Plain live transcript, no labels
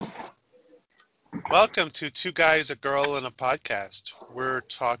Welcome to Two Guys, a Girl, and a Podcast. We're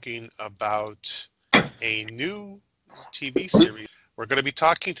talking about a new TV series. We're going to be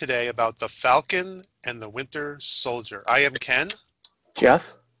talking today about The Falcon and the Winter Soldier. I am Ken.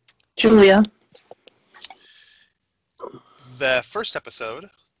 Jeff? Julia. The first episode,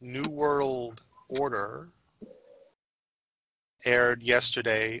 New World Order, aired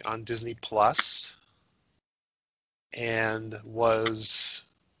yesterday on Disney Plus and was,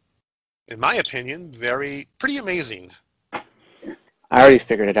 in my opinion, pretty amazing. I already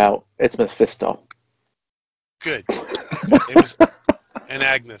figured it out. It's Mephisto. Good. It was, and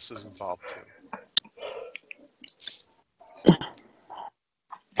Agnes is involved too.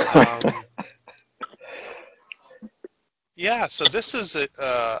 Yeah, so this is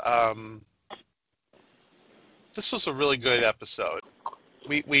this was a really good episode.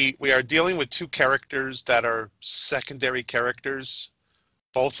 We are dealing with two characters that are secondary characters,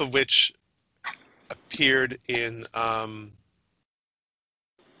 both of which appeared in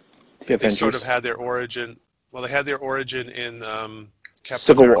they sort of had their origin. Well, they had their origin in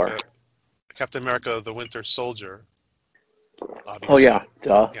Civil War. Captain America: The Winter Soldier. Obviously. Oh yeah,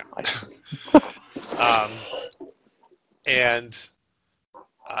 duh. Yeah. And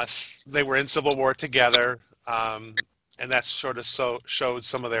they were in Civil War together, and that sort of showed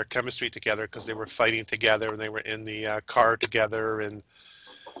some of their chemistry together because they were fighting together and they were in the car together, and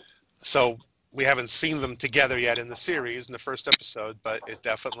so we haven't seen them together yet in the series in the first episode, but it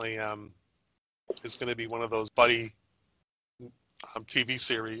definitely is going to be one of those buddy TV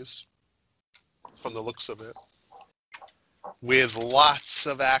series from the looks of it, with lots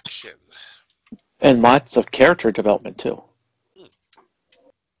of action. And lots of character development, too.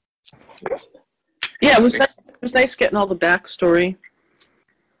 Yeah, it was nice getting all the backstory.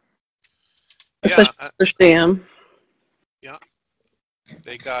 Especially for Sam. Yeah.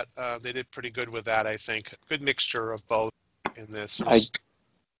 They did pretty good with that, I think. Good mixture of both in this. I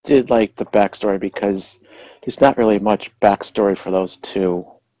did like the backstory because there's not really much backstory for those two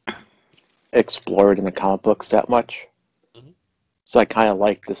explored in the comic books that much. Mm-hmm. So I kind of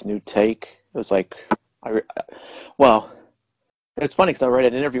liked this new take. It was like, it's funny because I read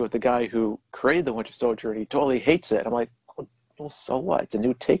an interview with the guy who created the Winter Soldier and he totally hates it. I'm like, well, so what? It's a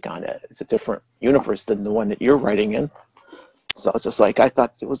new take on it. It's a different universe than the one that you're writing in. So I was just like, I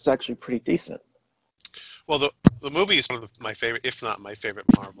thought it was actually pretty decent. Well, the movie is one of my favorite, if not my favorite,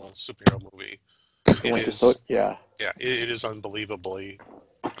 Marvel superhero movie. It is unbelievably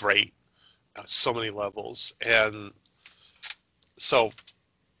great on so many levels, and so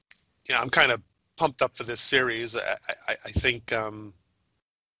I'm kind of pumped up for this series. I think. Well,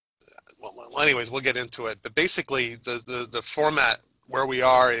 anyways, we'll get into it. But basically, the format where we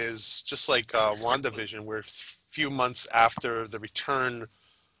are is just like WandaVision. We're a few months after the return of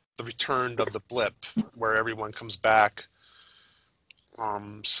the blip, where everyone comes back.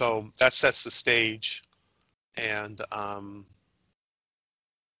 So that sets the stage, and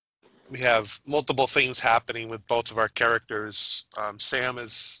we have multiple things happening with both of our characters. Sam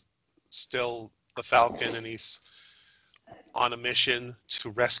is still the Falcon, and he's on a mission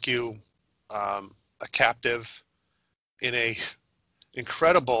to rescue a captive in a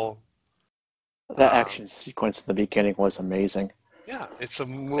incredible. That action sequence in the beginning was amazing. Yeah, it's a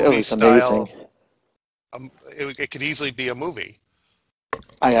movie style. It could easily be a movie.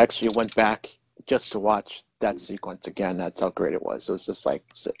 I actually went back just to watch that sequence again. That's how great it was. It was just like,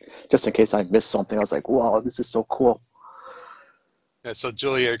 just in case I missed something, I was like, wow, this is so cool. Yeah, so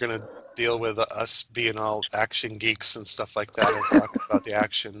Julia, you're going to deal with us being all action geeks and stuff like that and talk about the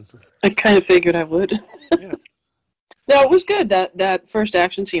action. I kind of figured I would. Yeah. No, it was good. That first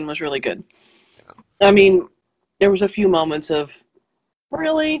action scene was really good. Yeah. I mean, there was a few moments of,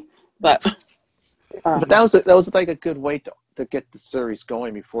 really? But that was like a good way to get the series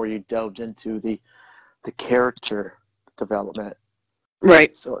going before you delved into the character development.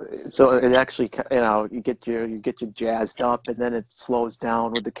 Right. So it actually, you get you jazzed up, and then it slows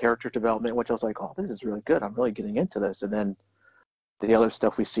down with the character development, which I was like, oh, this is really good. I'm really getting into this, and then the other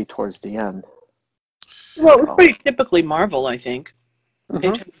stuff we see towards the end. Well, it's pretty typically Marvel, I think.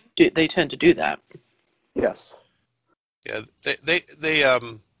 Mm-hmm. They tend to do that. Yes. Yeah, the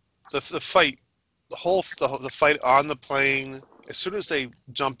fight, the fight on the plane. As soon as they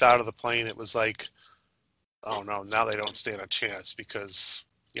jumped out of the plane, it was like, oh no, now they don't stand a chance because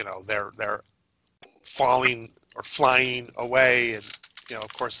they're falling or flying away, and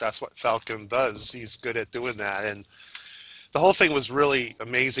of course that's what Falcon does. He's good at doing that, and the whole thing was really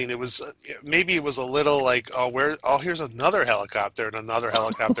amazing. It was maybe it was a little like, here's another helicopter and another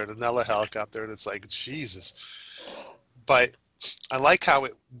helicopter and another helicopter, and it's like, Jesus. But I like how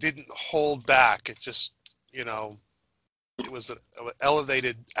it didn't hold back. It just, you know, it was an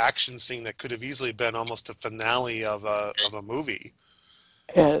elevated action scene that could have easily been almost a finale of a movie.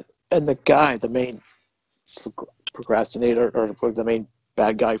 And the guy, the main procrastinator or the main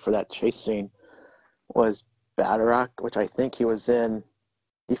bad guy for that chase scene was Batarak, which I think he was in.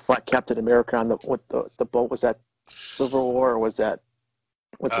 He fought Captain America on the boat. Was that Civil War or was that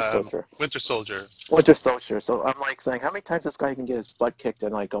Winter Soldier? Winter Soldier. Winter Soldier. So I'm like saying, how many times this guy can get his butt kicked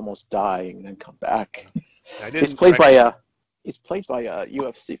and like almost die and then come back? He's played by a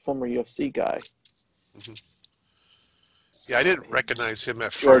former UFC guy. Mm-hmm. Yeah, I didn't recognize him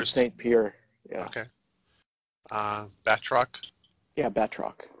at George first. St. Pierre. Yeah. Okay. Batroc. Yeah,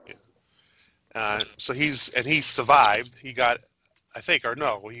 Batroc. Yeah. So he survived. He got, I think, or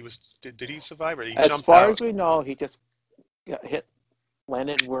no, he was. Did he survive or he as jumped far out? as we know, he just got hit,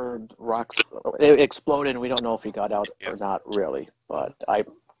 landed where rocks it exploded, and we don't know if he got out or not really. But I'm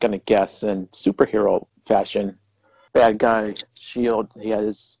gonna guess in superhero fashion, bad guy shield. He had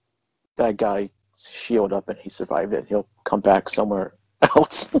his bad guy shield up, and he survived it. He'll come back somewhere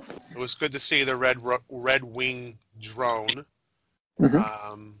else. It was good to see the Red Wing drone.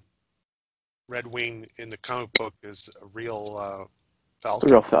 Mm-hmm. Red Wing in the comic book is a real Falcon.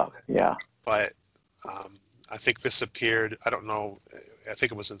 It's a real Falcon, yeah. But I think this appeared. I don't know. I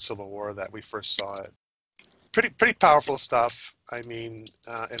think it was in Civil War that we first saw it. Pretty powerful stuff. I mean,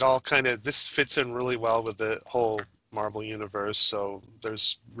 it all kind of this fits in really well with the whole Marvel universe. So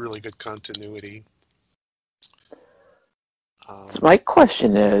there's really good continuity. So my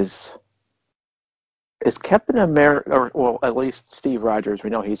question is Captain America, or well, at least Steve Rogers, we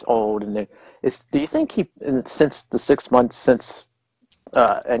know he's old, and do you think since the 6 months since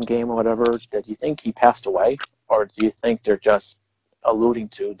Endgame or whatever, do you think he passed away, or do you think they're just alluding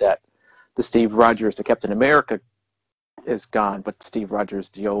to that the Steve Rogers, the Captain America, is gone, but Steve Rogers,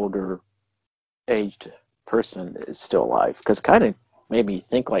 the older, aged person, is still alive? Because it kind of made me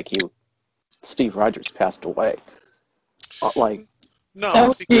think like Steve Rogers passed away. No, that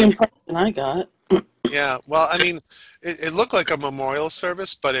was the impression I got. Yeah, well, I mean, it looked like a memorial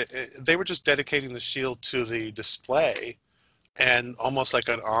service, but they were just dedicating the shield to the display and almost like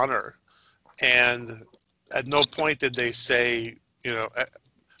an honor. And at no point did they say, you know,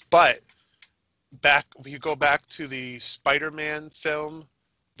 but if you go back to the Spider-Man film,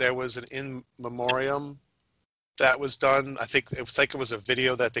 there was an in memoriam that was done. I think it was a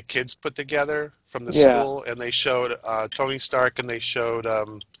video that the kids put together from the school, and they showed Tony Stark and they showed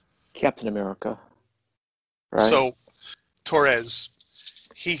Captain America. Right. So Torres,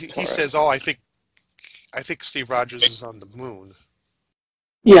 he says, "Oh, I think Steve Rogers is on the moon."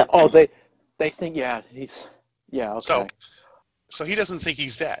 Yeah. Oh, they think okay. So he doesn't think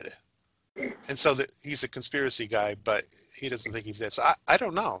he's dead, and so he's a conspiracy guy, but he doesn't think he's dead. So I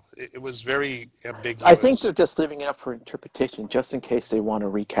don't know. It was very ambiguous. I think they're just leaving it up for interpretation, just in case they want to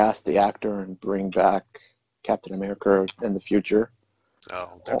recast the actor and bring back Captain America in the future.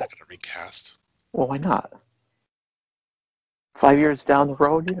 No, they're not going to recast. Well, why not? 5 years down the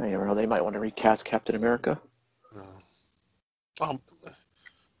road, you never know, they might want to recast Captain America. No.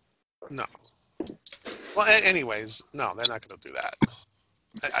 No. Well, anyways, no, they're not going to do that.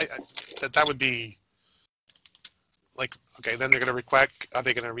 That would be like, okay, then they're going to are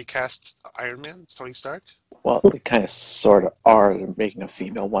they going to recast Iron Man, Tony Stark? Well, they kind of sort of are. They're making a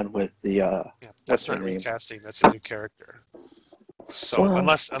female one with the yeah, that's not recasting. That's a new character. So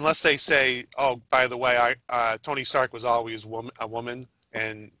unless they say, oh, by the way, Tony Stark was always a woman,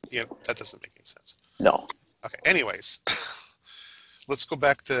 and that doesn't make any sense. No. Okay. Anyways, let's go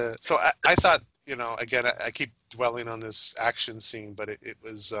back to. So I thought, again, I keep dwelling on this action scene, but it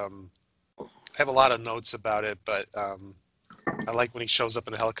was. I have a lot of notes about it, but I like when he shows up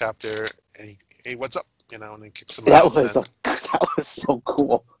in the helicopter and he, hey, what's up? And then kicks him out. That was so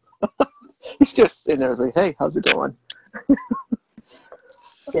cool. He's just sitting there like, hey, how's it going?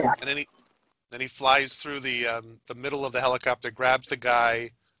 Yeah. And then he flies through the middle of the helicopter, grabs the guy.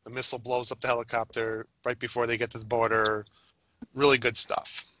 The missile blows up the helicopter right before they get to the border. Really good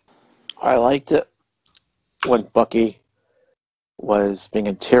stuff. I liked it when Bucky was being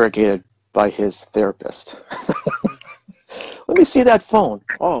interrogated by his therapist. Let me see that phone.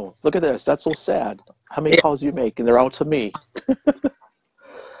 Oh, look at this. That's so sad. How many calls you make? And they're all to me.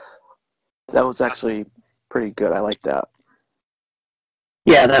 That was actually pretty good. I like that.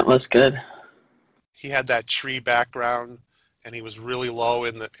 Yeah, that was good. He had that tree background, and he was really low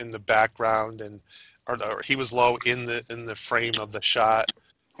in the background, or he was low in the frame of the shot.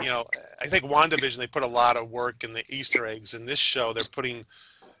 I think WandaVision, they put a lot of work in the Easter eggs. In this show, they're putting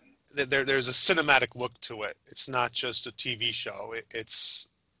there's a cinematic look to it. It's not just a TV show. It's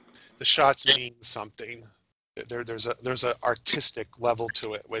the shots mean something. There's a artistic level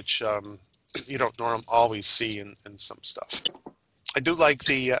to it, which you don't always see in some stuff. I do like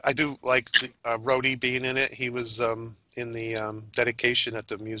the Rhodey being in it. He was in the dedication at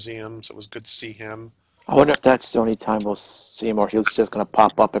the museum, so it was good to see him. I wonder if that's the only time we'll see him, or he's just going to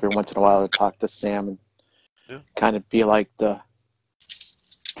pop up every once in a while to talk to Sam and kind of be like the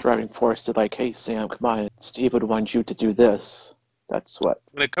driving force to like, hey, Sam, come on, Steve would want you to do this. That's what.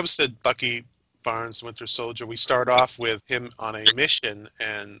 When it comes to Bucky Barnes, Winter Soldier, we start off with him on a mission,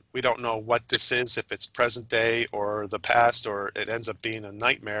 and we don't know what this is, if it's present day or the past, or it ends up being a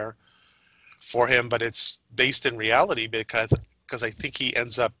nightmare for him, but it's based in reality because I think he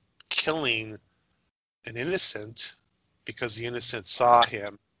ends up killing an innocent because the innocent saw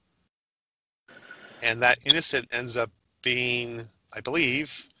him, and that innocent ends up being, I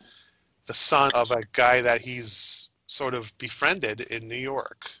believe, the son of a guy that he's sort of befriended in New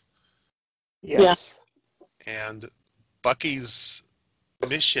York. Yes. Yeah. And Bucky's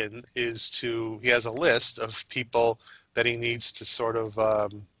mission is he has a list of people that he needs to sort of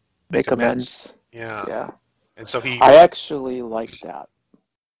make amends. Yeah. And so I actually like that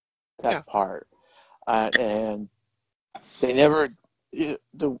part. And they never,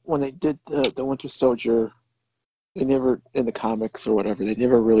 when they did the Winter Soldier, they never, in the comics or whatever, they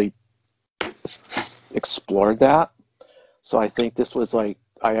never really explored that. So I think this was like,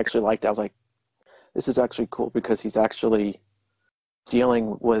 I actually liked it. I was like, this is actually cool because he's actually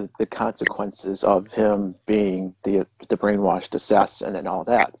dealing with the consequences of him being the brainwashed assassin and all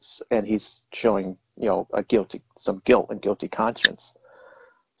that. And he's showing, some guilt and guilty conscience.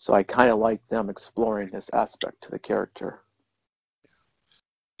 So I kind of like them exploring this aspect to the character.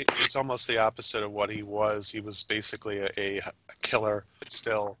 It's almost the opposite of what he was. He was basically a killer, but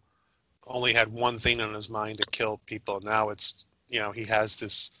still only had one thing on his mind to kill people. Now it's, he has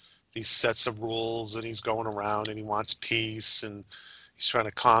these sets of rules, and he's going around and he wants peace, and he's trying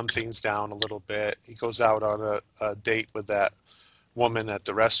to calm things down a little bit. He goes out on a date with that woman at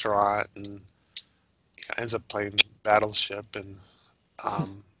the restaurant and ends up playing Battleship, and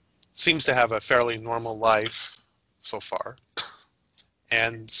seems to have a fairly normal life so far.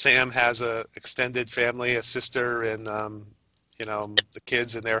 And Sam has a extended family, a sister, and the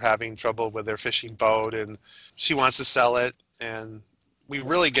kids, and they're having trouble with their fishing boat, and she wants to sell it. And we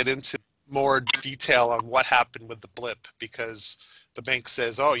really get into more detail on what happened with the blip, because the bank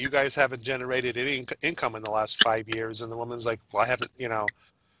says, oh, you guys haven't generated any income in the last 5 years. And the woman's like, well, I haven't,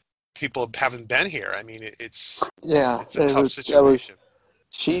 people haven't been here. I mean, it's a tough situation.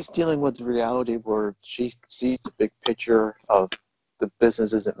 She's dealing with reality where she sees the big picture of the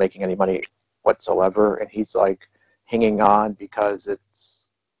business isn't making any money whatsoever. And he's like hanging on because it's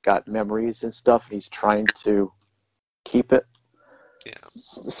got memories and stuff. And he's trying to keep it. Yeah.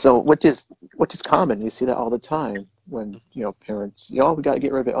 So which is common. You see that all the time when parents, we got to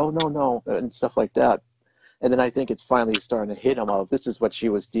get rid of it. Oh no, and stuff like that. And then I think it's finally starting to hit him of this is what she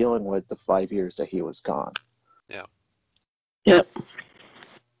was dealing with the 5 years that he was gone. Yeah. Yep.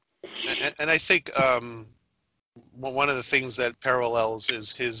 And I think one of the things that parallels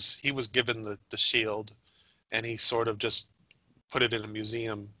is he was given the shield, and he sort of just put it in a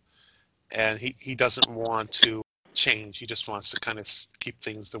museum, and he doesn't want to change. He just wants to kind of keep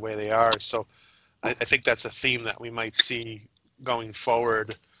things the way they are. So I think that's a theme that we might see going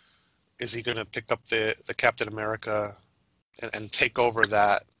forward. Is he going to pick up the Captain America and take over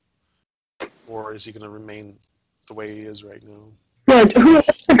that, or is he going to remain the way he is right now? Right. Who was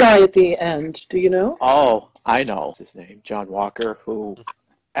the guy at the end? Do you know? Oh, I know his name, John Walker, who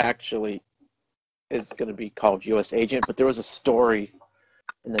actually is going to be called U.S. Agent. But there was a story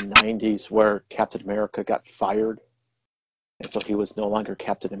in the 90s where Captain America got fired, and so he was no longer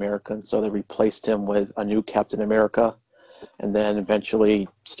Captain America, and so they replaced him with a new Captain America, and then eventually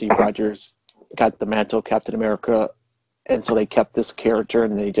Steve Rogers got the mantle of Captain America, and so they kept this character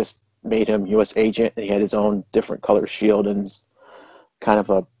and they just made him U.S. Agent, and he had his own different color shield and kind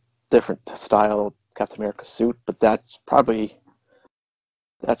of a different style Captain America suit, but that's probably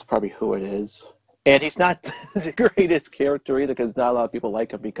who it is. And he's not the greatest character either, because not a lot of people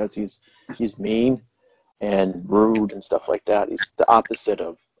like him because he's mean and rude and stuff like that. He's the opposite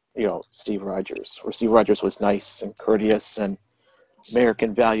of Steve Rogers, where Steve Rogers was nice and courteous and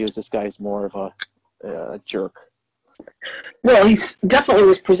American values. This guy's more of a jerk. Well, he's definitely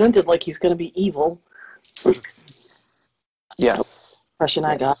was presented like he's going to be evil. Yes. Impression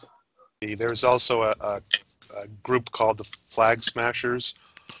I got. There's also a group called the Flag Smashers,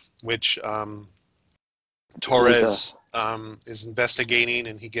 which Torres is investigating,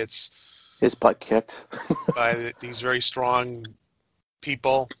 and he gets His butt kicked. by these very strong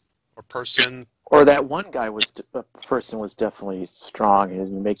people or person. Or that one guy person was definitely strong, and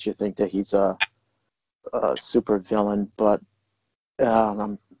it makes you think that he's a super villain. But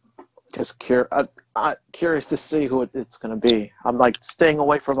I'm just curious to see who it's going to be. I'm like staying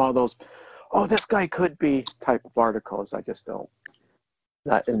away from all those, oh, this guy could be type of articles. I just don't.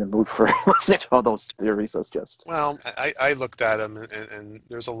 Not in the mood for listening to all those theories. That's just. Well, I looked at him, and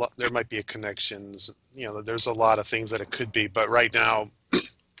there's a lot. There might be a connections. You know, there's a lot of things that it could be. But right now,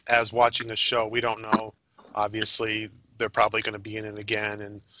 as watching the show, we don't know. Obviously, they're probably going to be in it again,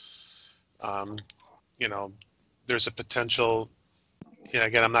 and you know, there's a potential. Yeah,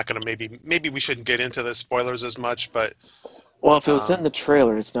 again, I'm not going to maybe we shouldn't get into the spoilers as much, but Well, if it was in the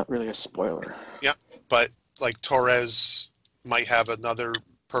trailer, it's not really a spoiler. yeah, but like Torres might have another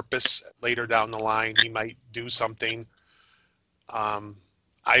purpose later down the line. He might do something.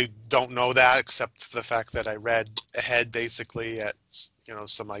 I don't know that, except for the fact that I read ahead basically at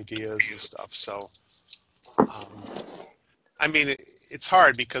some ideas and stuff. So, I mean, it's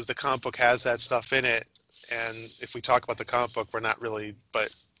hard because the comic book has that stuff in it, and if we talk about the comic book, we're not really.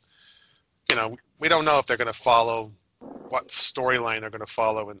 But we don't know if they're going to follow what storyline they're going to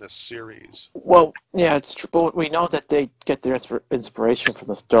follow in this series. Well, yeah, it's true. But we know that they get their inspiration from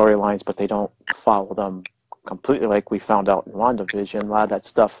the storylines, but they don't follow them completely, like we found out in WandaVision. A lot of that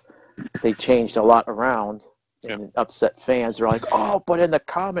stuff, they changed a lot around, and it upset fans. They're like, oh, but in the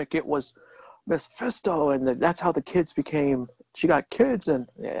comic, it was Mephisto, and that's how the kids became. She got kids, and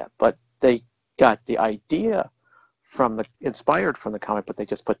yeah, but they got the idea inspired from the comic, but they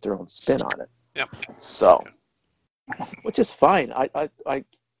just put their own spin on it. Yep. So. Yeah. Which is fine. I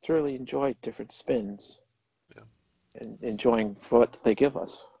thoroughly enjoy different spins, and enjoying what they give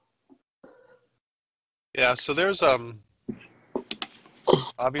us. Yeah, so there's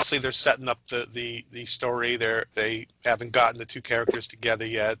obviously they're setting up the story. They haven't gotten the two characters together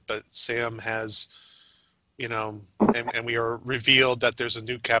yet, but Sam has, and we are revealed that there's a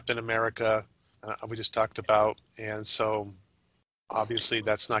new Captain America. We just talked about, and so obviously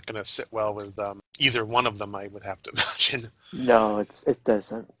that's not going to sit well with either one of them, I would have to imagine. No, it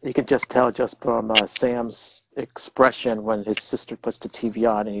doesn't. You can just tell just from Sam's expression when his sister puts the TV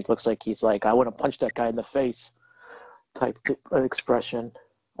on, and he looks like he's like, I want to punch that guy in the face type expression.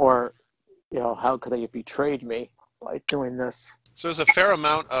 Or, how could they have betrayed me by doing this? So there's a fair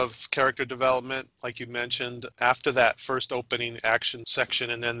amount of character development, like you mentioned, after that first opening action section,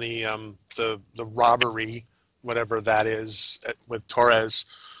 and then the robbery, whatever that is, with Torres.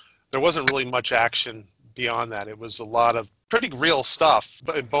 There wasn't really much action beyond that. It was a lot of pretty real stuff.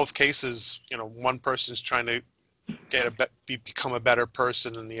 But in both cases, one person's trying to become a better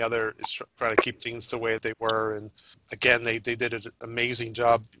person, and the other is trying to keep things the way they were. And again, they did an amazing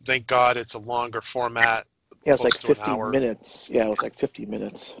job. Thank God it's a longer format. Yeah, it was like 50 minutes. Yeah, it was like 50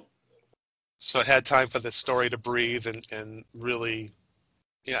 minutes. So it had time for the story to breathe and really,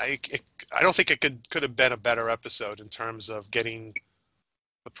 I don't think it could have been a better episode in terms of getting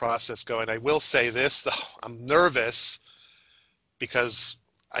the process going. I will say this, though. I'm nervous because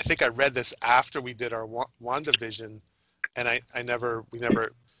I think I read this after we did our WandaVision, and the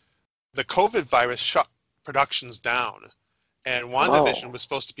COVID virus shut productions down, and WandaVision was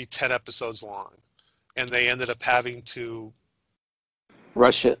supposed to be 10 episodes long, and they ended up having to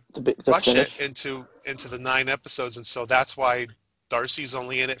rush it into the 9 episodes, and so that's why Darcy's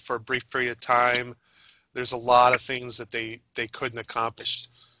only in it for a brief period of time. There's a lot of things that they couldn't accomplish.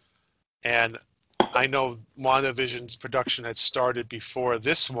 And I know WandaVision's production had started before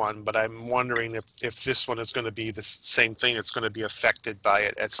this one, but I'm wondering if this one is going to be the same thing. It's going to be affected by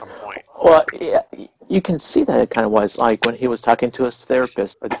it at some point. Well, yeah, you can see that it kind of was. Like when he was talking to his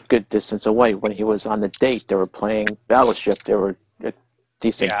therapist a good distance away. When he was on the date, they were playing Battleship. They were a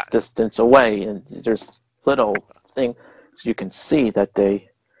decent distance away. And there's little things you can see that they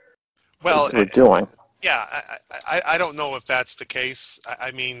were doing. Yeah, I don't know if that's the case.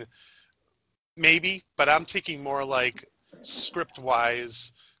 I mean, maybe, but I'm thinking more like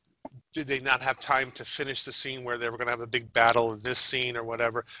script-wise, did they not have time to finish the scene where they were going to have a big battle in this scene or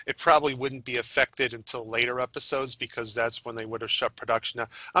whatever? It probably wouldn't be affected until later episodes because that's when they would have shut production down.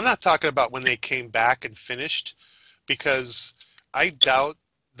 I'm not talking about when they came back and finished, because I doubt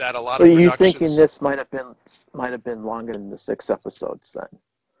that a lot of productions... So you're thinking this might have been longer than the 6 episodes then?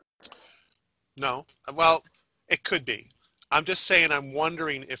 No. Well, it could be. I'm just saying I'm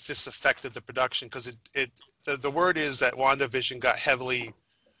wondering if this affected the production, because the word is that WandaVision got heavily...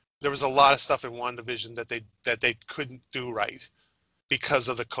 There was a lot of stuff in WandaVision that they couldn't do right. because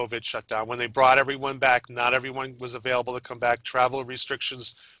of the COVID shutdown. When they brought everyone back, not everyone was available to come back. Travel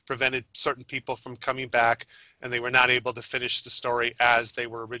restrictions prevented certain people from coming back, and they were not able to finish the story as they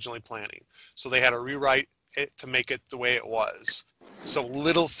were originally planning. So they had to rewrite it to make it the way it was. So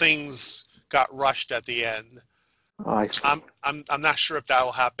little things got rushed at the end. Oh, I see. I'm not sure if that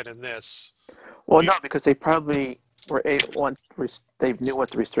will happen in this. Well, no, because they probably were they knew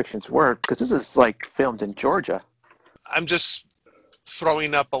what the restrictions were, because this is like filmed in Georgia. I'm just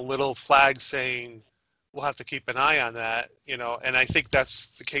throwing up a little flag saying we'll have to keep an eye on that, and I think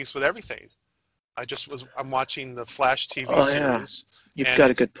that's the case with everything. I'm watching the Flash TV series. You've got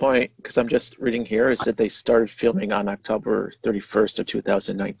a good point, because I'm just reading here. It said they started filming on October 31st of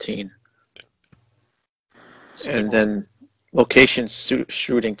 2019. Yeah. So and then location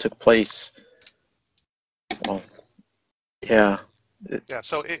shooting took place. Well, yeah. Yeah,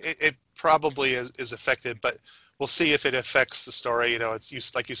 so it probably is affected, but we'll see if it affects the story.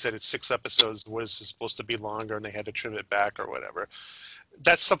 It's like you said, it's 6 episodes. Was supposed to be longer, and they had to trim it back or whatever.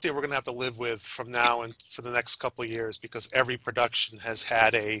 That's something we're going to have to live with from now and for the next couple of years, because every production has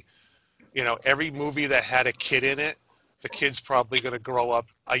had every movie that had a kid in it, the kid's probably going to grow up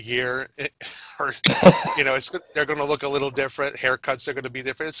a year, or they're going to look a little different. Haircuts are going to be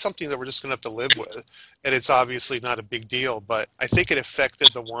different. It's something that we're just going to have to live with, and it's obviously not a big deal. But I think it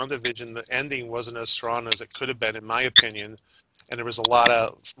affected the WandaVision. The ending wasn't as strong as it could have been, in my opinion, and there was a lot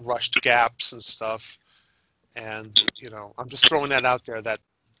of rushed gaps and stuff. And I'm just throwing that out there that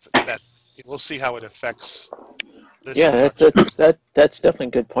we'll see how it affects this. Yeah, that's definitely a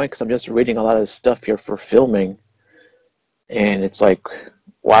good point, because I'm just reading a lot of stuff here for filming. And it's like,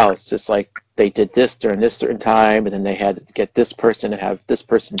 wow, it's just like they did this during this certain time, and then they had to get this person to have this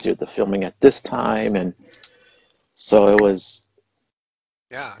person do the filming at this time. And so it was.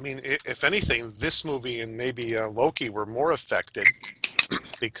 Yeah, I mean, if anything, this movie and maybe Loki were more affected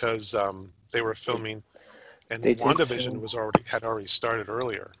because they were filming, and WandaVision had already started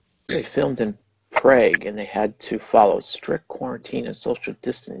earlier. They filmed in Prague, and they had to follow strict quarantine and social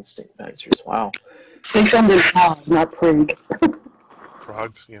distancing measures. Wow. They filmed in Prague, not Prague.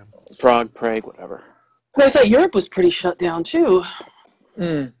 Prague, yeah. Prague, whatever. But I thought Europe was pretty shut down too.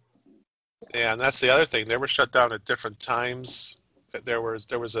 Mm. Yeah, and that's the other thing. They were shut down at different times. There was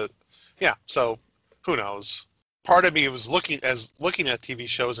so who knows? Part of me was looking at TV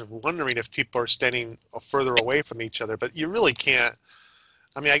shows and wondering if people are standing further away from each other, but you really can't.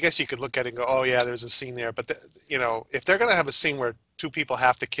 I mean, I guess you could look at it and go, oh yeah, there's a scene there, but if they're going to have a scene where 2 people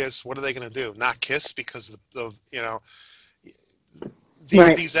have to kiss, what are they going to do? Not kiss? Because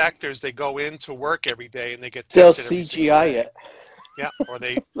these actors, they go into work every day and they get tested. They'll CGI it. Yeah, or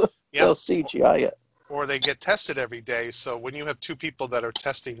they'll CGI it. Or they get tested every day. So when you have 2 people that are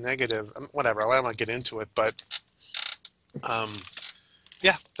testing negative, whatever, I don't want to get into it, but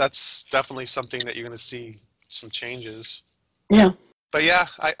yeah, that's definitely something that you're going to see some changes. Yeah. But yeah,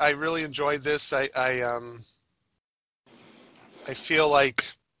 I really enjoyed this. I feel like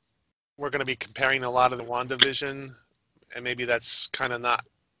we're going to be comparing a lot of the WandaVision, and maybe that's kind of not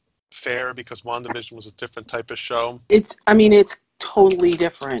fair, because WandaVision was a different type of show. It's totally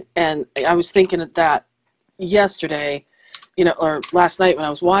different. And I was thinking of that yesterday, or last night when I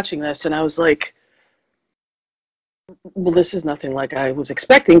was watching this, and I was like, well, this is nothing like I was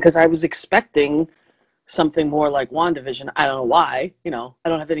expecting, because I was expecting something more like WandaVision. I don't know why, I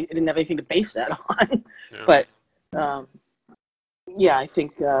didn't have anything to base that on. Yeah. But yeah, I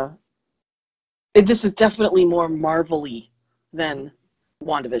think this is definitely more Marvel-y than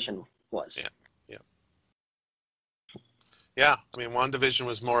WandaVision was. Yeah, I mean, WandaVision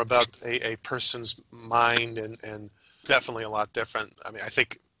was more about a person's mind, and definitely a lot different. I mean, I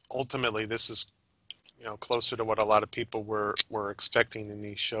think ultimately this is, closer to what a lot of people were expecting in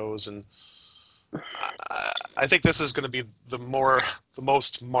these shows, and I think this is going to be the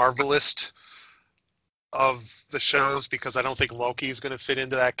most marvelous of the shows, because I don't think Loki is going to fit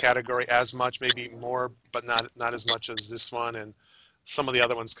into that category as much, maybe more, but not as much as this one, and some of the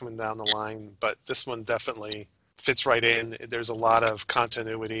other ones coming down the line. But this one definitely fits right in. There's a lot of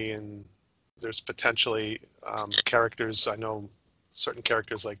continuity, and there's potentially characters. I know certain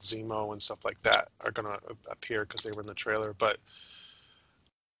characters like Zemo and stuff like that are going to appear because they were in the trailer, but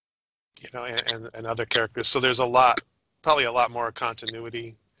and other characters. So there's probably a lot more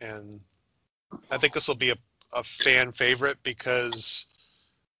continuity, and I think this will be a fan favorite because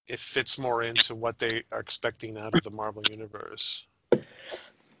it fits more into what they are expecting out of the Marvel Universe.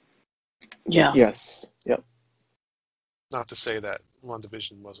 Yeah. Yes. Yep. Not to say that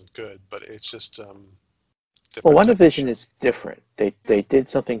WandaVision wasn't good, but it's just well, WandaVision is different. They did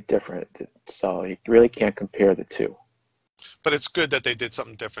something different, so you really can't compare the two. But it's good that they did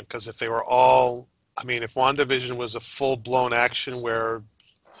something different, because if they were all, I mean, if WandaVision was a full-blown action where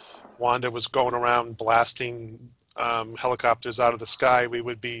Wanda was going around blasting helicopters out of the sky, we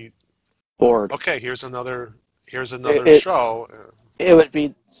would be, Bored. okay, here's another It show. it would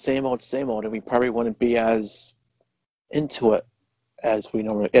be same old, and we probably wouldn't be as into it as we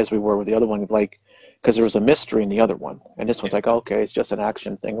were with the other one, like, because there was a mystery in the other one, and this one's like, okay, it's just an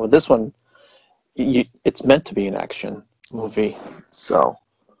action thing. Well, this one, it's meant to be an action movie, so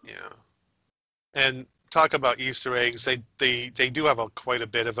Yeah. And talk about Easter eggs. They do have quite a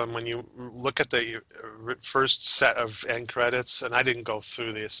bit of them. When you look at the first set of end credits, and I didn't go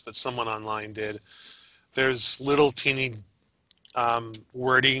through this, but someone online did. There's little teeny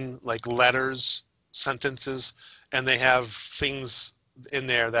wording, like letters, sentences, and they have things in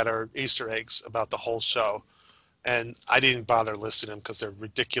there that are Easter eggs about the whole show. And I didn't bother listing them because they're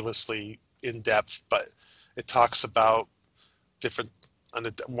ridiculously in depth, but it talks about different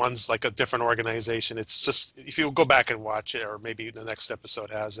one's like a different organization. It's just, if you go back and watch it, or maybe the next episode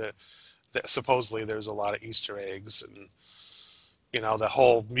has it, that supposedly there's a lot of Easter eggs, and the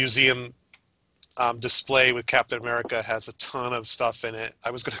whole museum display with Captain America has a ton of stuff in it.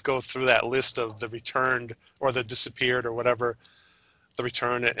 I was going to go through that list of the returned or the disappeared or whatever, the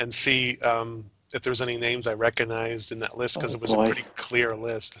return, and see if there's any names I recognized in that list, because it was a pretty clear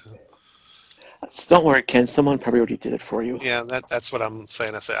list. Don't worry, Ken. Someone probably already did it for you. Yeah, that's what I'm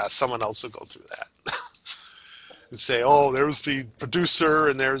saying. I say someone else will go through that and say, oh, there's the producer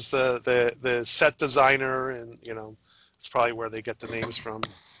and there's the set designer, and it's probably where they get the names from.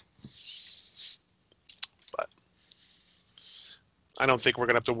 But I don't think we're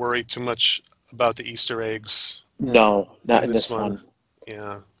gonna have to worry too much about the Easter eggs. No, not in this one.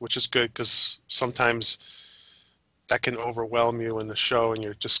 Yeah, which is good, because sometimes that can overwhelm you in the show,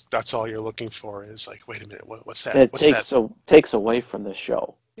 and that's all you're looking for is like, wait a minute, what's that? It takes away from the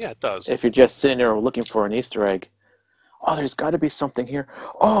show. Yeah, it does. If you're just sitting there looking for an Easter egg, oh, there's got to be something here.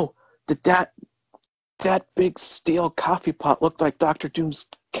 Oh, did that big steel coffee pot look like Doctor Doom's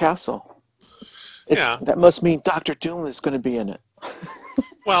castle? Yeah, that must mean Doctor Doom is going to be in it.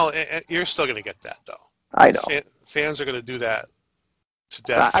 Well, you're still going to get that, though. I know. Fans are going to do that to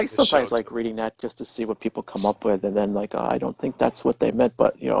death. I sometimes like reading that just to see what people come up with, and then like, I don't think that's what they meant,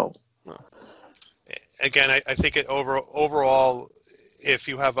 but Again, I think overall, if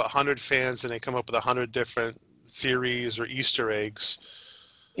you have 100 fans and they come up with 100 different theories or Easter eggs,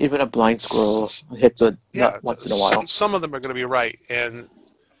 even a blind squirrel hits a nut once in a while. Some of them are going to be right, and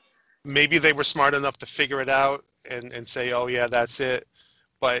maybe they were smart enough to figure it out and say, oh yeah, that's it.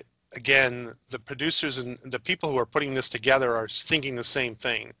 But again, the producers and the people who are putting this together are thinking the same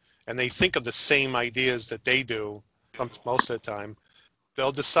thing, and they think of the same ideas that they do most of the time.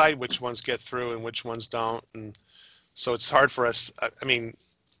 They'll decide which ones get through and which ones don't, and so it's hard for us. I mean,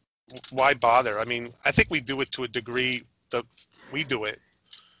 why bother? I mean, I think we do it to a degree. We do it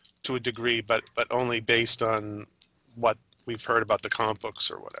to a degree, but only based on what we've heard about the comic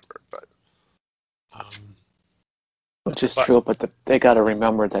books or whatever. But which is true, but they got to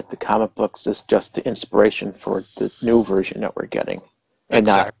remember that the comic books is just the inspiration for the new version that we're getting, and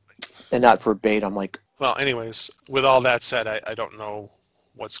not verbatim. Like, well, anyways, with all that said, I don't know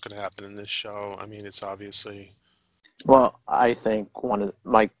what's going to happen in this show. I mean, it's obviously. Well, I think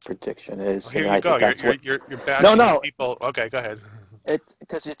my prediction is. Here you go. You're bashing people. Okay, go ahead. It's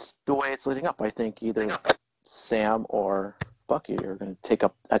because it's the way it's leading up. I think either Sam or Bucky are going to take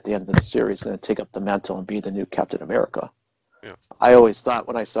up, at the end of the series, going to take up the mantle and be the new Captain America. Yeah. I always thought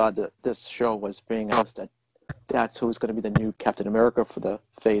when I saw that this show was being announced that that's who's going to be the new Captain America for the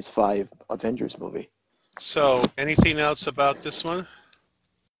Phase 5 Avengers movie. So, anything else about this one?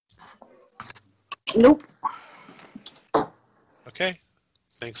 Nope. Okay.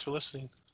 Thanks for listening.